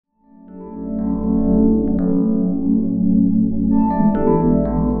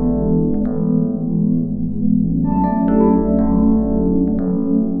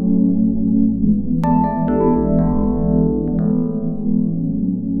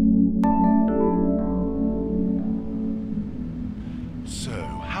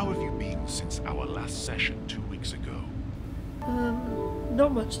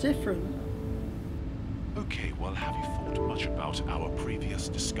not much different. Okay, well, have you thought much about our previous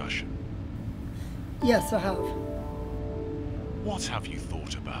discussion? Yes, I have. What have you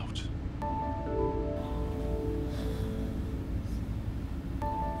thought about?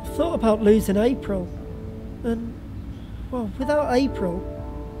 I thought about losing April. And, well, without April,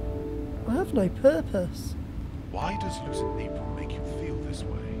 I have no purpose. Why does losing April make you feel this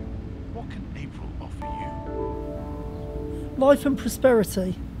way? What can April offer you? Life and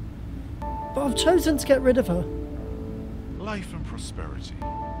prosperity. But I've chosen to get rid of her. Life and prosperity.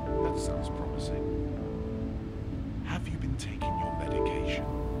 That sounds promising. Have you been taking your medication?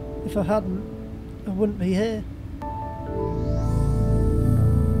 If I hadn't, I wouldn't be here.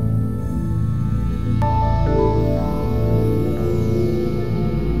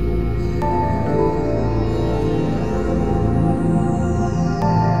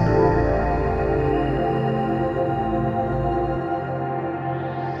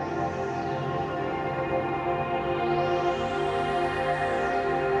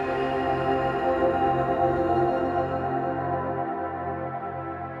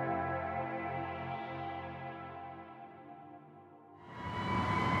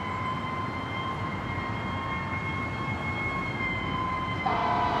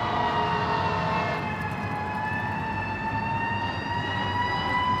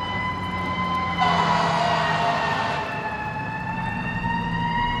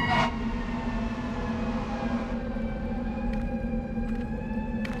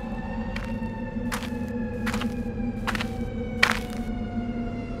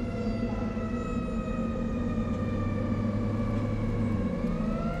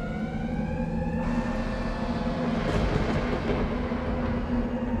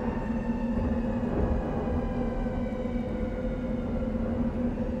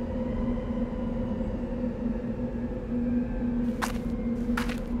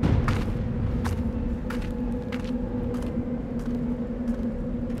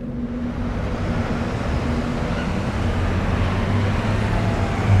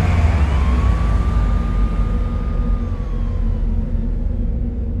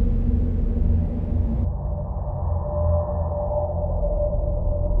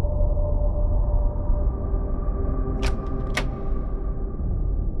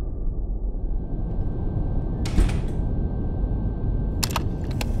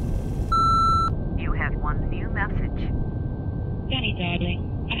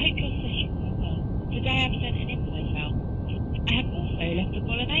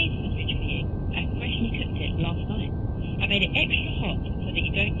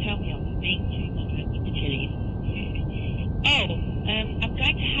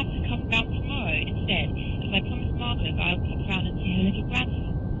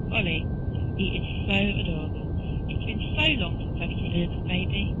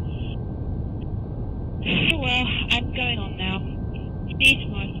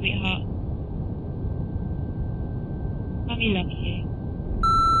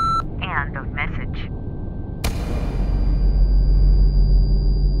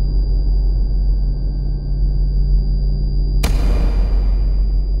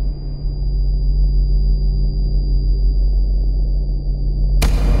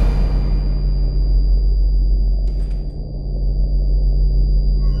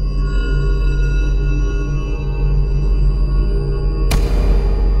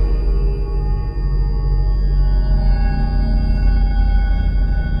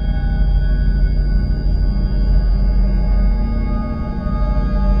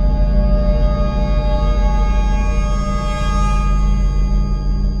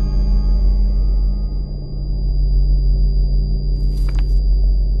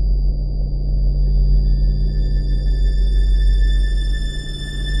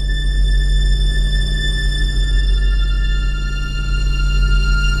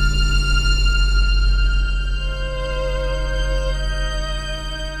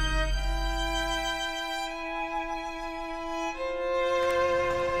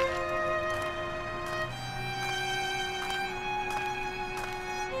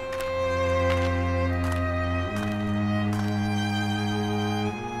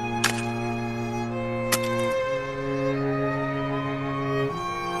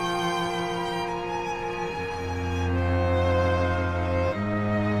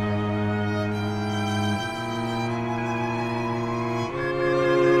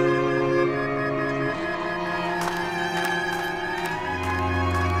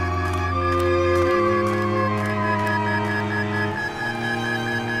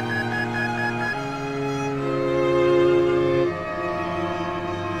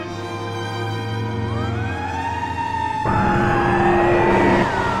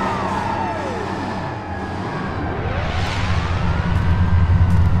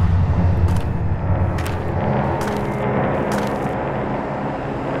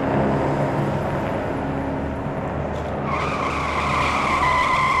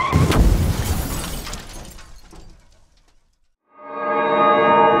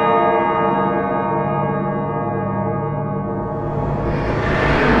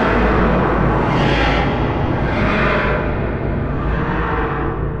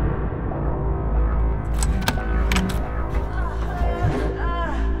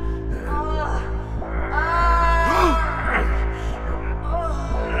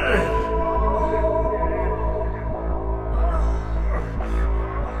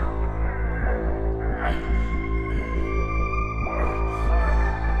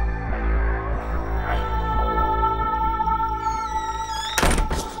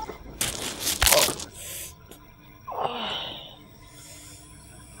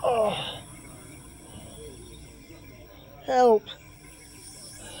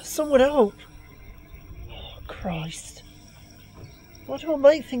 someone help. Oh, Christ. Why do I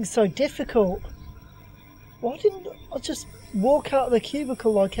make things so difficult? Why didn't I just walk out of the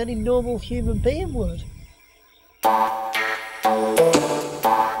cubicle like any normal human being would?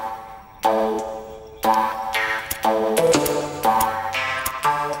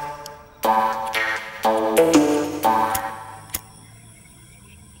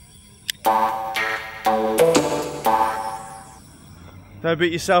 Don't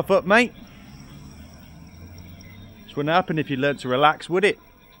beat yourself up, mate. This wouldn't happen if you learnt to relax, would it?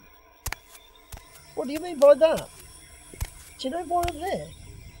 What do you mean by that? Do you know why I'm here?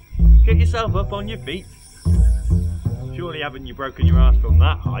 Get yourself up on your feet. Surely haven't you broken your ass from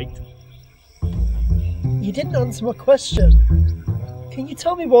that height? You didn't answer my question. Can you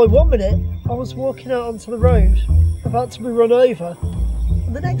tell me why 1 minute I was walking out onto the road, about to be run over,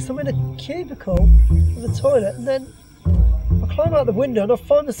 and the next I'm in a cubicle with a toilet, and then I climb out the window and I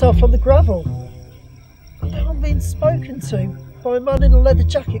find myself on the gravel. And now I'm being spoken to by a man in a leather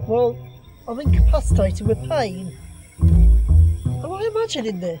jacket while I'm incapacitated with pain. Am I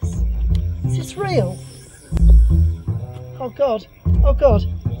imagining this? Is this real? Oh God,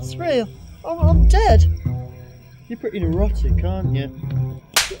 it's real. I'm dead. You're pretty neurotic, aren't you?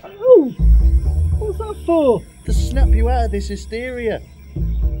 Oh, what was that for? To snap you out of this hysteria.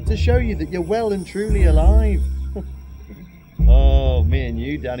 To show you that you're well and truly alive. Oh, me and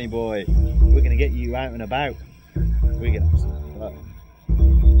you, Danny boy. We're going to get you out and about. We're going to have some fun.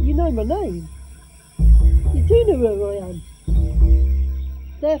 You know my name. You do know where I am.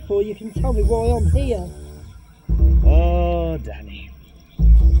 Therefore, you can tell me why I'm here. Oh, Danny.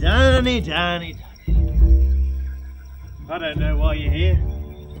 Danny. I don't know why you're here.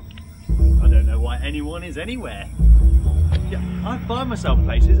 I don't know why anyone is anywhere. Yeah, I find myself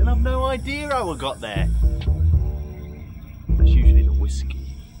places and I've no idea how I got there. That's usually the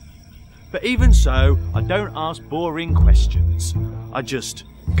whiskey. But even so, I don't ask boring questions. I just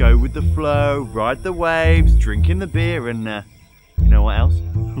go with the flow, ride the waves, drinking the beer and you know what else?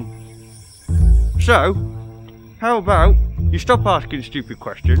 So, how about you stop asking stupid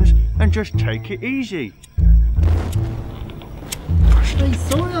questions and just take it easy? Hey,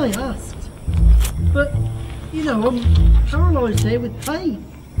 sorry I asked. But, you know, I'm paralysed here with pain.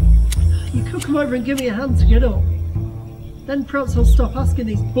 You could come over and give me a hand to get up. Then perhaps I'll stop asking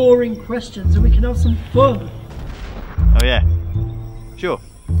these boring questions and we can have some fun. Oh yeah, sure.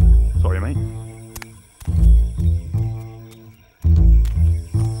 Sorry mate.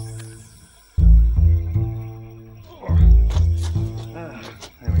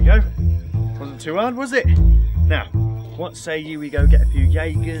 There we go. Wasn't too hard, was it? Now, what say you we go get a few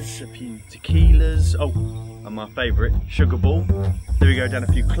Jaegers, a few tequilas, oh, and my favourite, Sugar Ball. Then we go down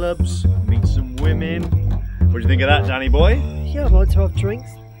a few clubs, meet some women. What do you think of that, Danny boy? Yeah, I'd like to have drinks,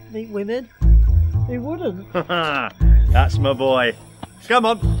 meet women. Who wouldn't? That's my boy. Come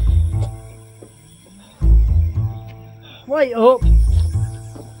on. Wait up.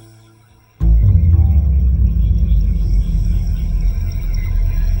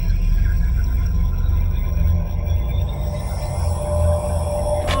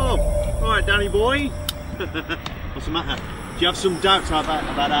 Oh, all right, Danny boy. What's the matter? Do you have some doubts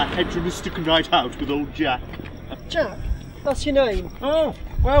about our hedonistic night out with old Jack? Jack, that's your name. Oh,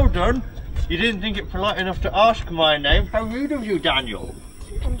 well done. You didn't think it polite enough to ask my name. How rude of you, Daniel.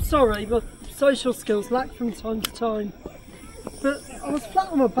 I'm sorry, but social skills lack from time to time. But I was flat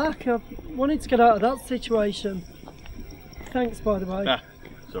on my back. I wanted to get out of that situation. Thanks, by the way. Ah,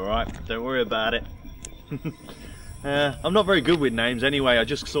 it's alright. Don't worry about it. I'm not very good with names anyway. I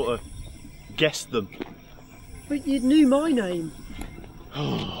just sort of guessed them. But you knew my name.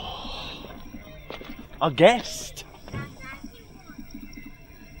 I guessed.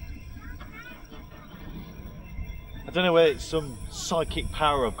 I don't know whether it's some psychic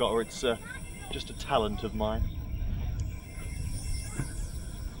power I've got or it's just a talent of mine.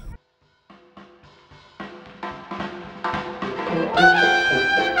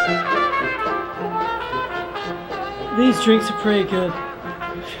 These drinks are pretty good.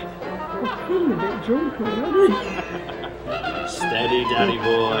 I'm feeling a bit drunk already. Steady, Daddy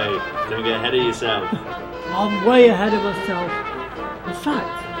boy. Don't get ahead of yourself. I'm way ahead of myself. In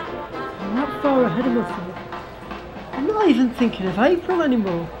fact, I'm that far ahead of myself. I'm not even thinking of April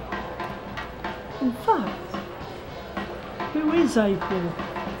anymore. In fact, who is April?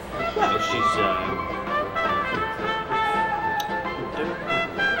 Well, she's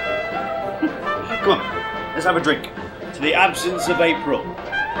Come on, let's have a drink to the absence of April.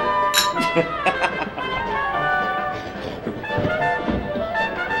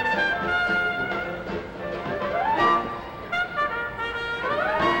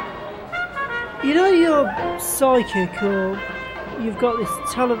 You know you're psychic, or you've got this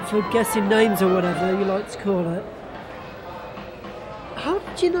talent for guessing names or whatever you like to call it. How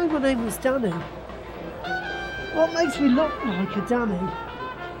did you know my name was Danny? What makes me look like a Danny?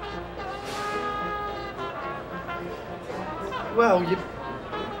 Well, you're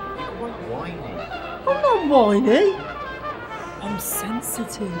quite whiny. I'm not whiny. I'm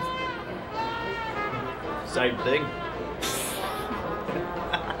sensitive. Same thing.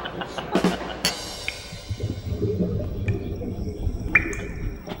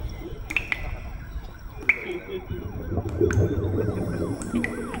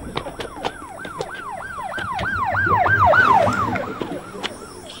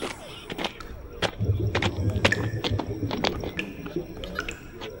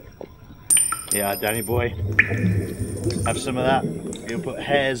 Yeah, Danny boy, have some of that. You'll put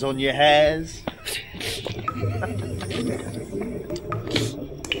hairs on your hairs.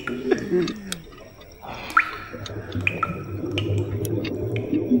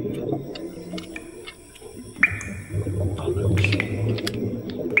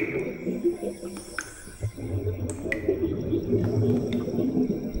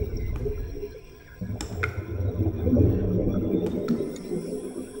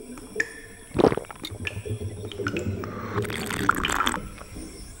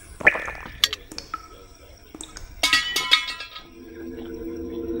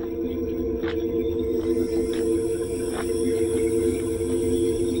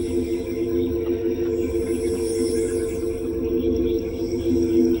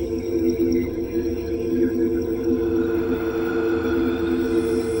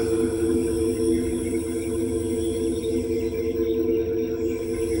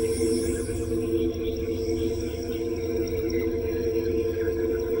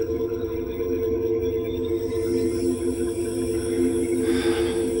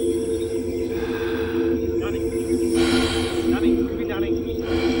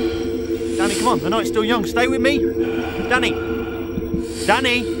 The night's still young. Stay with me. Danny.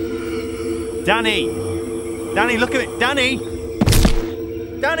 Danny. Danny. Danny, look at it. Danny.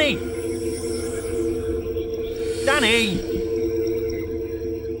 Danny. Danny.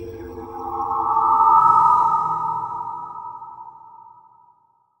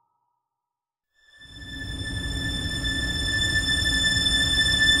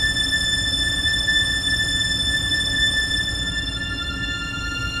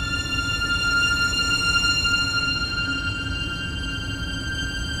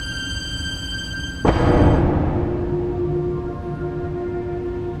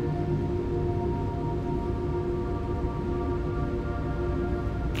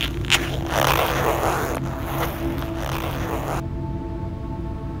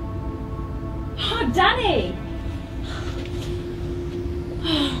 Danny!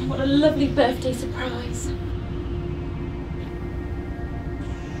 Oh, what a lovely birthday surprise.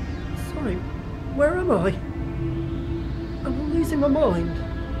 Sorry, where am I? Am I losing my mind?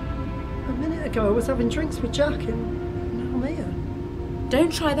 A minute ago I was having drinks with Jack and now I'm here.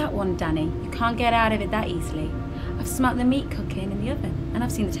 Don't try that one, Danny. You can't get out of it that easily. I've smelt the meat cooking in the oven and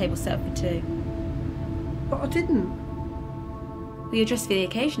I've seen the table set up for two. But I didn't. Well, you're dressed for the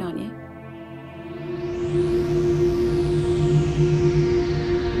occasion, aren't you?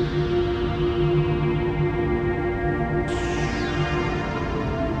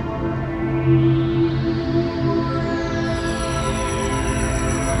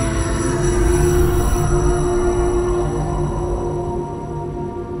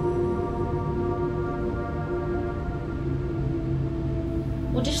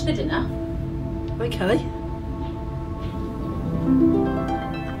 We'll dish the dinner. Okay.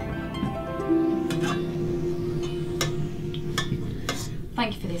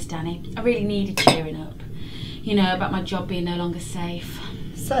 Thank you for this, Danny. I really needed cheering up. You know, about my job being no longer safe.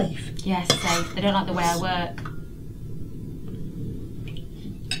 Safe? Yes, safe. They don't like the way I work.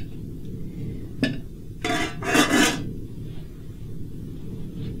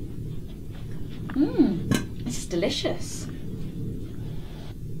 This is delicious.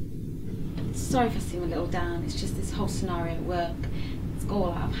 Sorry if I seem a little down. It's just this whole scenario at work. It's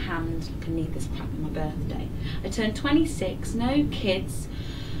all out of hand. Like I need this packed for my birthday. I turned 26, no kids,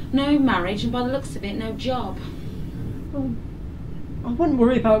 no marriage, and by the looks of it, no job. Well, I wouldn't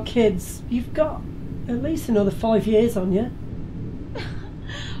worry about kids. You've got at least another 5 years on you.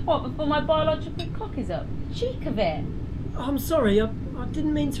 What, before my biological clock is up? Cheek of it. I'm sorry, I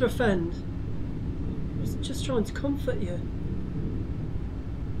didn't mean to offend. I was just trying to comfort you.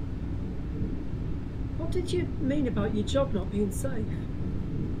 What did you mean about your job not being safe?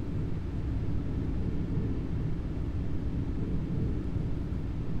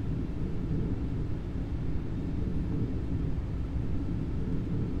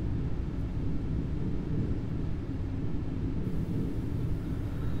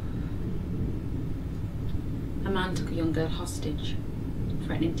 man took a young girl hostage,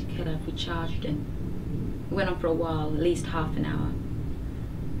 threatening to kill her if we charged him. It went on for a while, at least half an hour.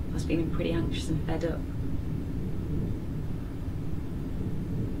 I was feeling pretty anxious and fed up.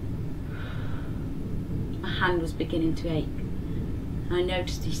 My hand was beginning to ache, and I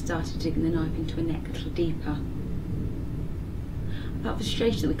noticed he started digging the knife into her neck a little deeper. I felt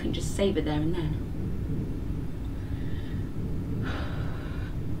frustration that we couldn't just save her there and then.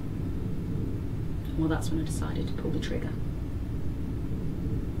 Well, that's when I decided to pull the trigger.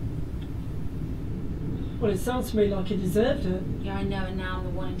 Well, it sounds to me like you deserved it. Yeah, I know, and now I'm the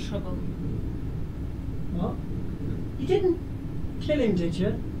one in trouble. What? You didn't kill him, did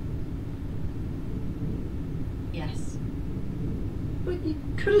you? Yes. But you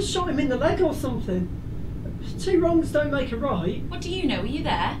could have shot him in the leg or something. 2 wrongs don't make a right. What do you know? Were you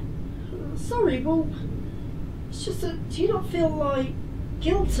there? Sorry, well, it's just that, do you not feel, like,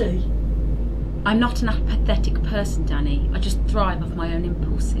 guilty? I'm not an apathetic person, Danny. I just thrive off my own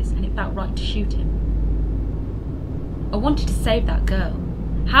impulses, and it felt right to shoot him. I wanted to save that girl.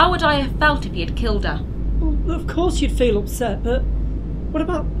 How would I have felt if he had killed her? Well, of course you'd feel upset, but what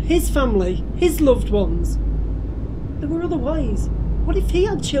about his family, his loved ones? There were other ways. What if he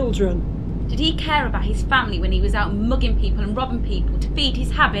had children? Did he care about his family when he was out mugging people and robbing people to feed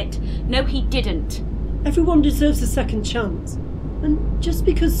his habit? No, he didn't. Everyone deserves a second chance. And just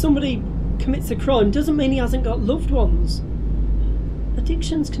because somebody commits a crime doesn't mean he hasn't got loved ones.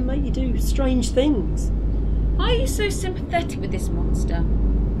 Addictions can make you do strange things. Why are you so sympathetic with this monster?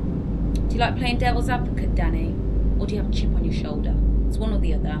 Do you like playing devil's advocate, Danny? Or do you have a chip on your shoulder? It's one or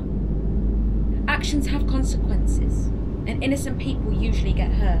the other. Actions have consequences, and innocent people usually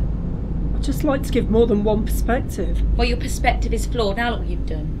get hurt. I'd just like to give more than one perspective. Well, your perspective is flawed. Now look what you've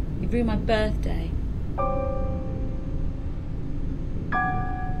done. You've ruined my birthday.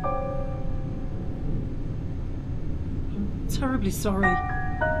 I'm terribly sorry.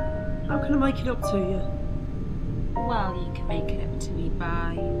 How can I make it up to you? Well, you can make it up to me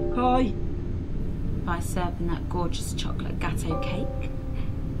by serving that gorgeous chocolate gateau cake,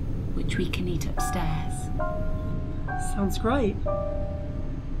 which we can eat upstairs. Sounds great.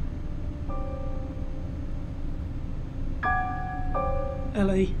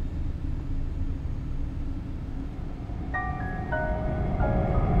 Ellie.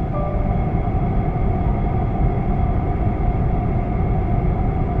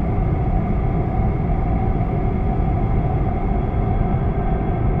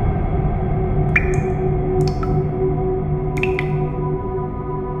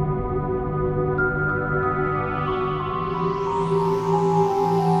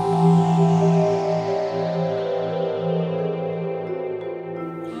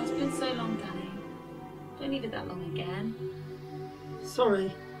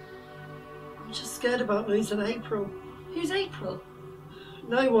 Sorry. I'm just scared about losing April. Who's April?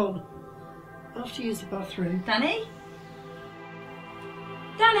 No one. I'll have to use the bathroom. Danny?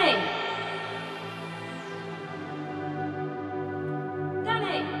 Danny!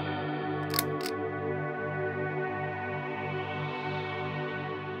 Danny!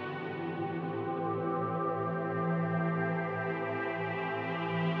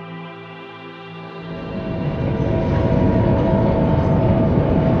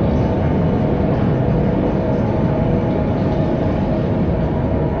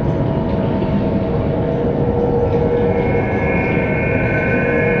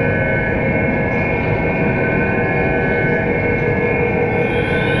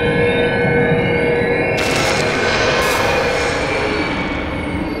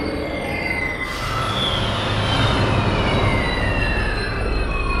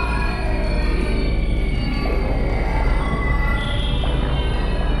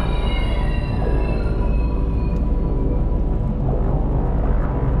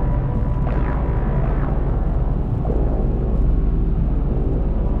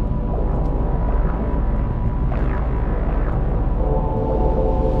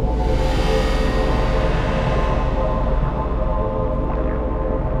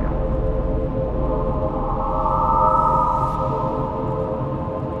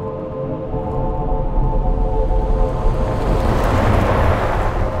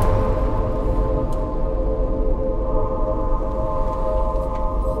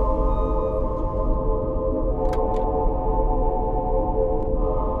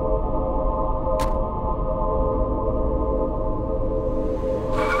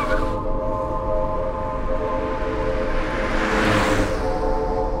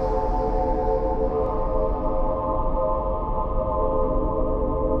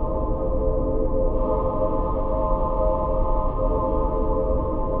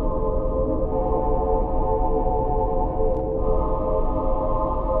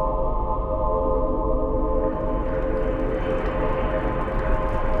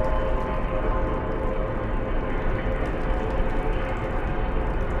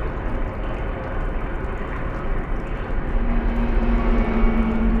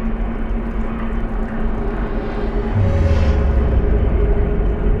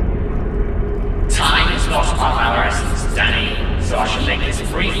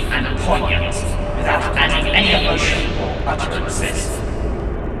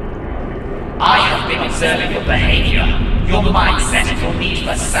 observing your behavior, your mindset and your need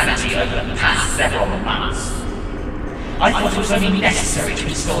for sanity over the past several months. I thought it was only necessary to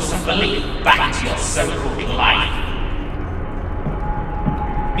restore some belief back to your so-called life.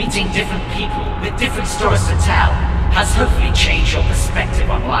 Meeting different people with different stories to tell has hopefully changed your perspective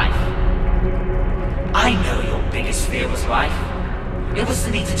on life. I know your biggest fear was life. It was the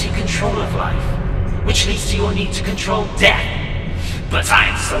need to take control of life, which leads to your need to control death. But I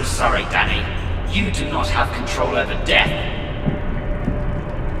am so sorry, Danny. You do not have control over death.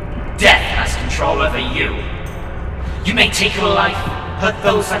 Death has control over you. You may take your life, hurt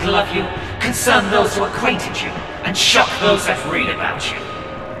those that love you, concern those who acquainted you, and shock those that read about you.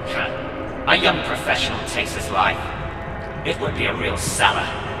 A young professional takes his life. It would be a real seller.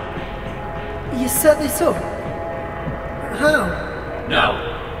 You set this up? How?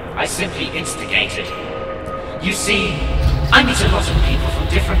 No, I simply instigated. You see, I meet a lot of people from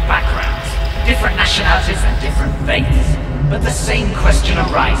different backgrounds, different nationalities and different faiths. But the same question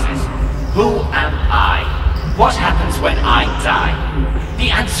arises. Who am I? What happens when I die?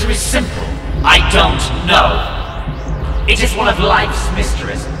 The answer is simple. I don't know. It is one of life's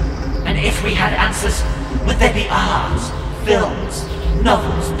mysteries. And if we had answers, would there be art, films,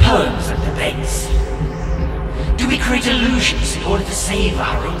 novels, poems and debates? Do we create illusions in order to save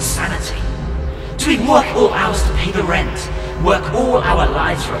our own sanity? Do we work all hours to pay the rent? Work all our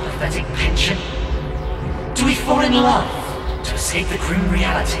lives for a pathetic pension? Do we fall in love to escape the grim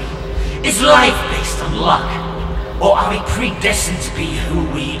reality? Is life based on luck? Or are we predestined to be who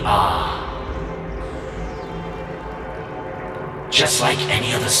we are? Just like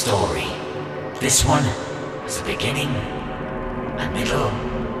any other story, this one has a beginning, a middle,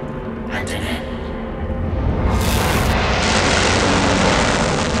 and an end.